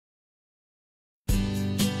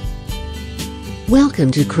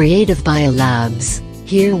Welcome to Creative Biolabs.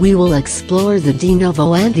 Here we will explore the de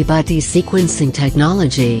novo antibody sequencing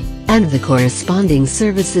technology, and the corresponding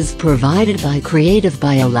services provided by Creative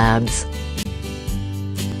Biolabs.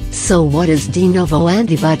 So what is de novo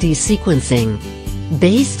antibody sequencing?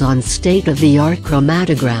 Based on state-of-the-art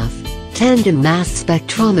chromatograph, tandem mass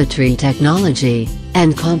spectrometry technology,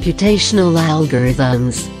 and computational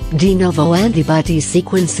algorithms, de novo antibody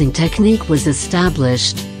sequencing technique was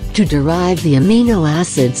established to derive the amino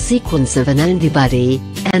acid sequence of an antibody,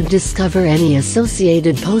 and discover any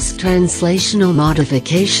associated post-translational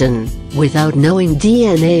modification, without knowing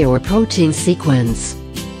DNA or protein sequence.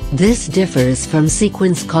 This differs from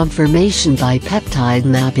sequence confirmation by peptide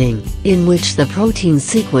mapping, in which the protein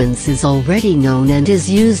sequence is already known and is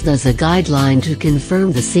used as a guideline to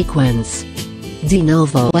confirm the sequence. De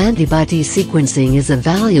novo antibody sequencing is a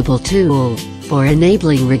valuable tool for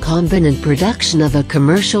enabling recombinant production of a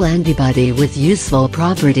commercial antibody with useful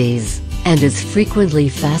properties, and is frequently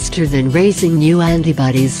faster than raising new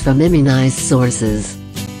antibodies from immunized sources.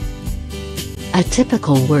 A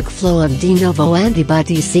typical workflow of de novo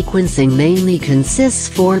antibody sequencing mainly consists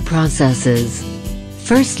of 4 processes.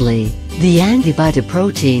 Firstly, the antibody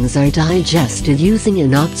proteins are digested using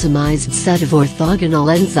an optimized set of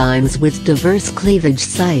orthogonal enzymes with diverse cleavage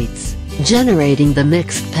sites, generating the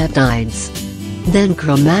mixed peptides. Then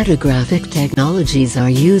chromatographic technologies are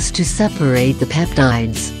used to separate the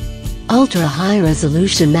peptides.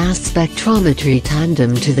 Ultra-high-resolution mass spectrometry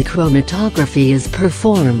tandem to the chromatography is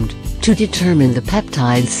performed to determine the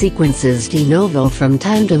peptide sequences de novo from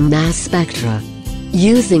tandem mass spectra.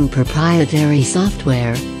 Using proprietary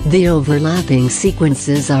software, the overlapping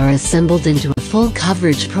sequences are assembled into a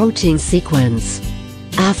full-coverage protein sequence.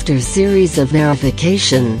 After series of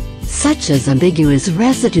verification, such as ambiguous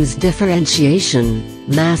residues differentiation,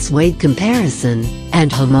 mass-weight comparison,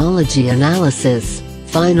 and homology analysis,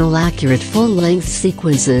 final accurate full-length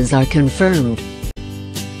sequences are confirmed.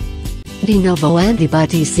 De novo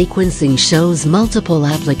antibody sequencing shows multiple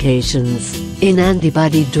applications in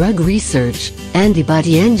antibody drug research,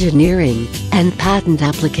 antibody engineering, and patent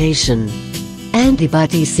application.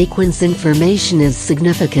 Antibody sequence information is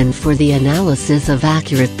significant for the analysis of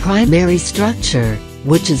accurate primary structure,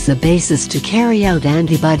 which is the basis to carry out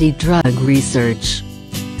antibody drug research.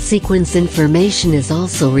 Sequence information is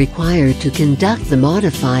also required to conduct the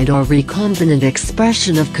modified or recombinant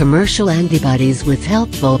expression of commercial antibodies with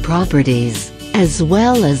helpful properties, as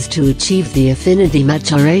well as to achieve the affinity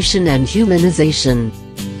maturation and humanization.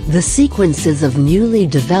 The sequences of newly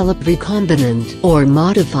developed recombinant or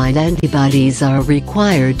modified antibodies are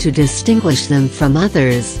required to distinguish them from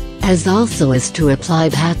others, as also as to apply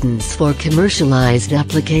patents for commercialized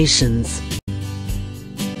applications.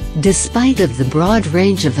 Despite of the broad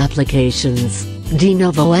range of applications, de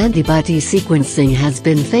novo antibody sequencing has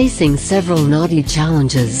been facing several knotty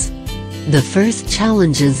challenges. The first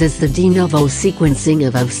challenge is the de novo sequencing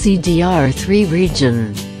of a CDR3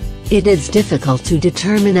 region. It is difficult to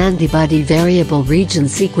determine antibody variable region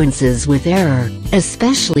sequences with error,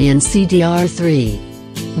 especially in CDR3.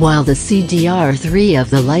 While the CDR3 of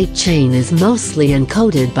the light chain is mostly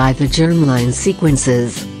encoded by the germline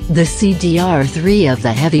sequences, the CDR3 of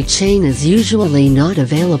the heavy chain is usually not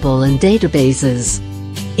available in databases.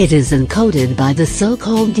 It is encoded by the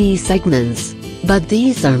so-called D segments, but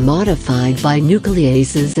these are modified by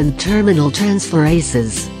nucleases and terminal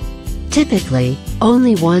transferases. Typically,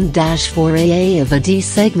 only 1-4AA of a D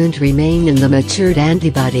segment remain in the matured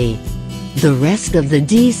antibody. The rest of the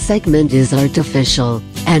D segment is artificial,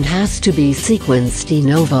 and has to be sequenced de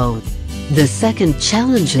novo. The second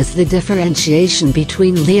challenge is the differentiation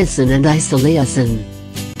between leucine and isoleucine.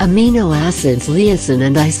 Amino acids leucine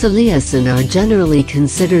and isoleucine are generally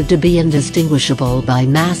considered to be indistinguishable by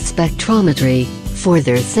mass spectrometry, for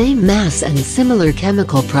their same mass and similar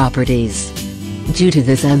chemical properties. Due to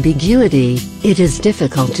this ambiguity, it is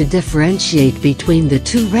difficult to differentiate between the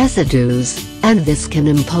two residues, and this can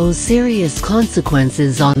impose serious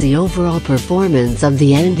consequences on the overall performance of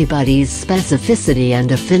the antibody's specificity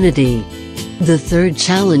and affinity. The third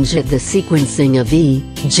challenge is the sequencing of V,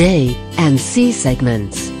 J, and C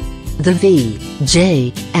segments. The V,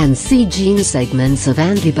 J, and C gene segments of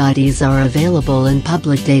antibodies are available in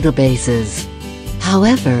public databases.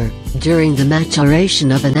 However, during the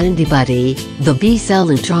maturation of an antibody, the B cell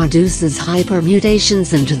introduces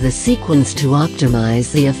hypermutations into the sequence to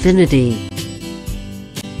optimize the affinity.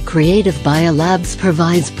 Creative Biolabs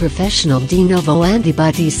provides professional de novo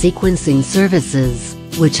antibody sequencing services,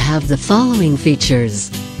 which have the following features.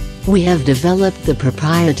 We have developed the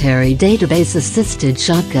proprietary database-assisted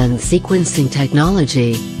shotgun sequencing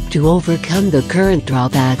technology, To overcome the current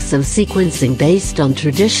drawbacks of sequencing based on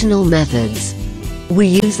traditional methods, we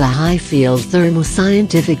use a high-field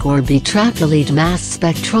thermoscientific or BTRAC mass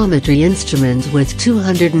spectrometry instrument with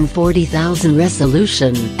 240,000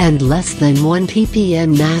 resolution and less than 1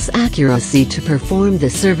 ppm mass accuracy to perform the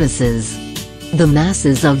services. The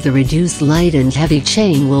masses of the reduced light and heavy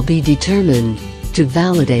chain will be determined to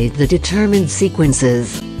validate the determined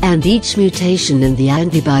sequences, and each mutation in the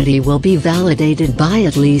antibody will be validated by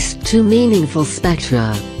at least 2 meaningful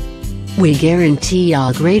spectra. We guarantee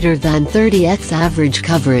a greater than 30x average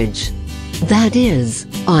coverage. That is,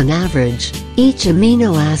 on average, each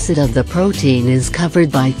amino acid of the protein is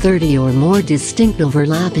covered by 30 or more distinct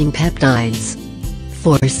overlapping peptides.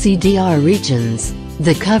 For CDR regions,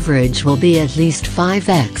 the coverage will be at least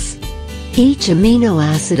 5x. Each amino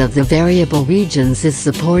acid of the variable regions is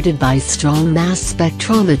supported by strong mass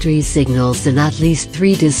spectrometry signals in at least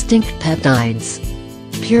 3 distinct peptides.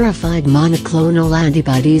 Purified monoclonal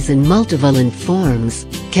antibodies in multivalent forms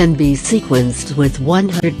can be sequenced with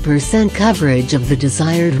 100% coverage of the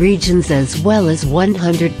desired regions as well as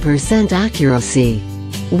 100% accuracy.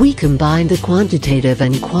 We combine the quantitative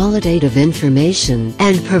and qualitative information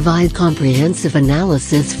and provide comprehensive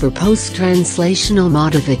analysis for post-translational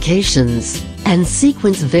modifications and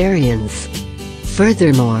sequence variants.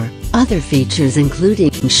 Furthermore, other features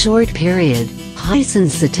including short period, high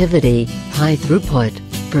sensitivity, high throughput,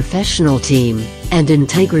 professional team, and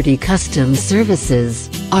integrity custom services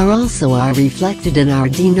are reflected in our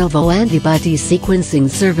de novo antibody sequencing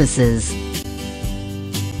services.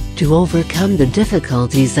 To overcome the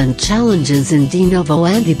difficulties and challenges in de novo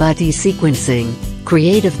antibody sequencing,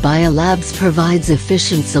 Creative Biolabs provides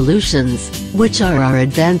efficient solutions, which are our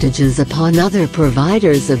advantages upon other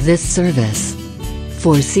providers of this service.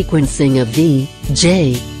 For sequencing of V,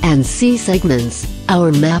 J, and C segments,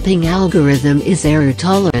 our mapping algorithm is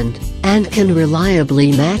error-tolerant, and can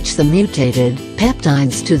reliably match the mutated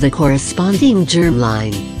peptides to the corresponding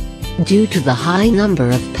germline. Due to the high number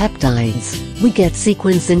of peptides, we get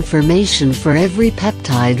sequence information for every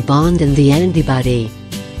peptide bond in the antibody.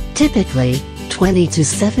 Typically, 20 to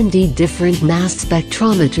 70 different mass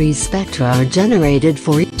spectrometry spectra are generated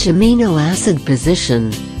for each amino acid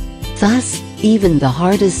position. Thus, even the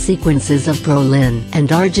hardest sequences of proline and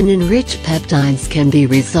arginine-rich peptides can be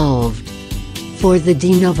resolved. For the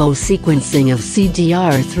de novo sequencing of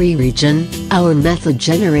CDR3 region, our method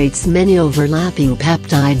generates many overlapping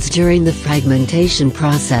peptides during the fragmentation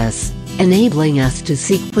process, enabling us to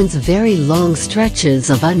sequence very long stretches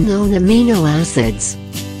of unknown amino acids.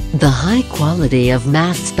 The high quality of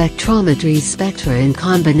mass spectrometry spectra in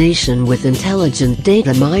combination with intelligent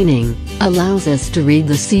data mining allows us to read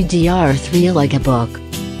the CDR3 like a book.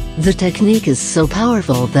 The technique is so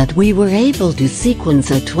powerful that we were able to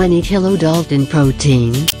sequence a 20 kilodalton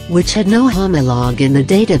protein, which had no homologue in the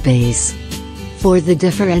database. For the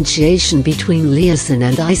differentiation between leucine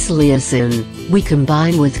and isoleucine, we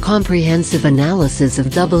combine with comprehensive analysis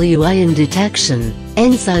of WIN detection,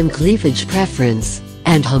 enzyme cleavage preference,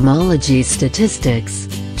 and homology statistics,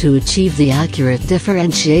 to achieve the accurate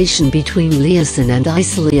differentiation between leucine and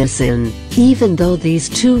isoleucine, even though these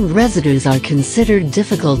two residues are considered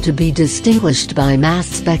difficult to be distinguished by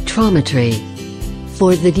mass spectrometry.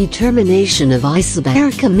 For the determination of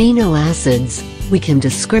isobaric amino acids, we can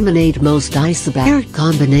discriminate most isobaric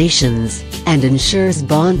combinations, and ensures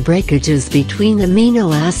bond breakages between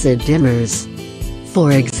amino acid dimers.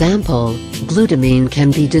 For example, glutamine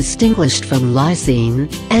can be distinguished from lysine,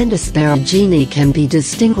 and asparagine can be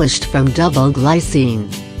distinguished from double glycine.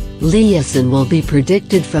 Leucine will be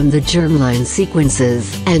predicted from the germline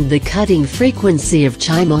sequences and the cutting frequency of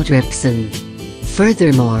chymotrypsin.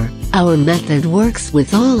 Furthermore, our method works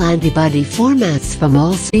with all antibody formats from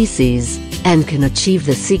all species, and can achieve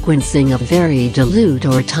the sequencing of very dilute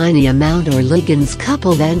or tiny amount or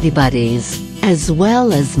ligands-coupled antibodies, as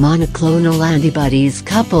well as monoclonal antibodies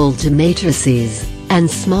coupled to matrices, and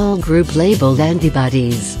small group-labeled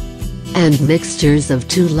antibodies. And mixtures of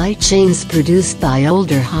 2 light chains produced by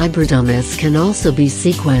older hybridomas can also be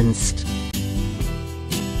sequenced.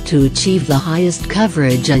 To achieve the highest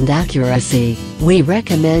coverage and accuracy, we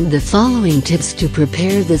recommend the following tips to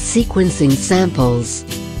prepare the sequencing samples.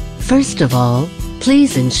 First of all,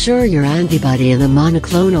 please ensure your antibody in a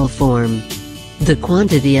monoclonal form. The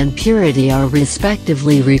quantity and purity are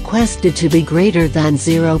respectively requested to be greater than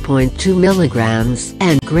 0.2 milligrams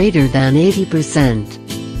and greater than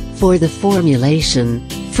 80%. For the formulation,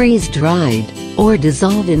 freeze-dried, or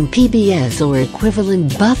dissolved in PBS or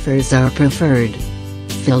equivalent buffers are preferred.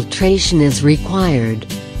 Filtration is required.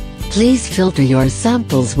 Please filter your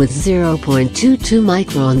samples with 0.22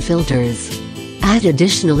 micron filters. Add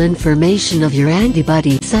additional information of your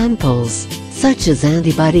antibody samples, such as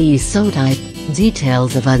antibody isotype,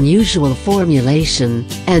 details of unusual formulation,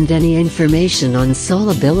 and any information on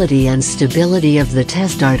solubility and stability of the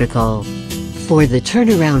test article. For the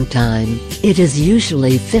turnaround time, it is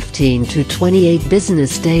usually 15 to 28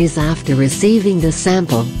 business days after receiving the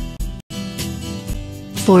sample.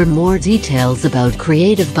 For more details about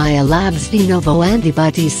Creative Biolabs de novo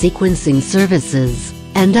antibody sequencing services,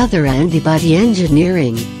 and other antibody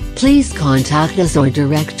engineering, please contact us or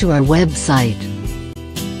direct to our website.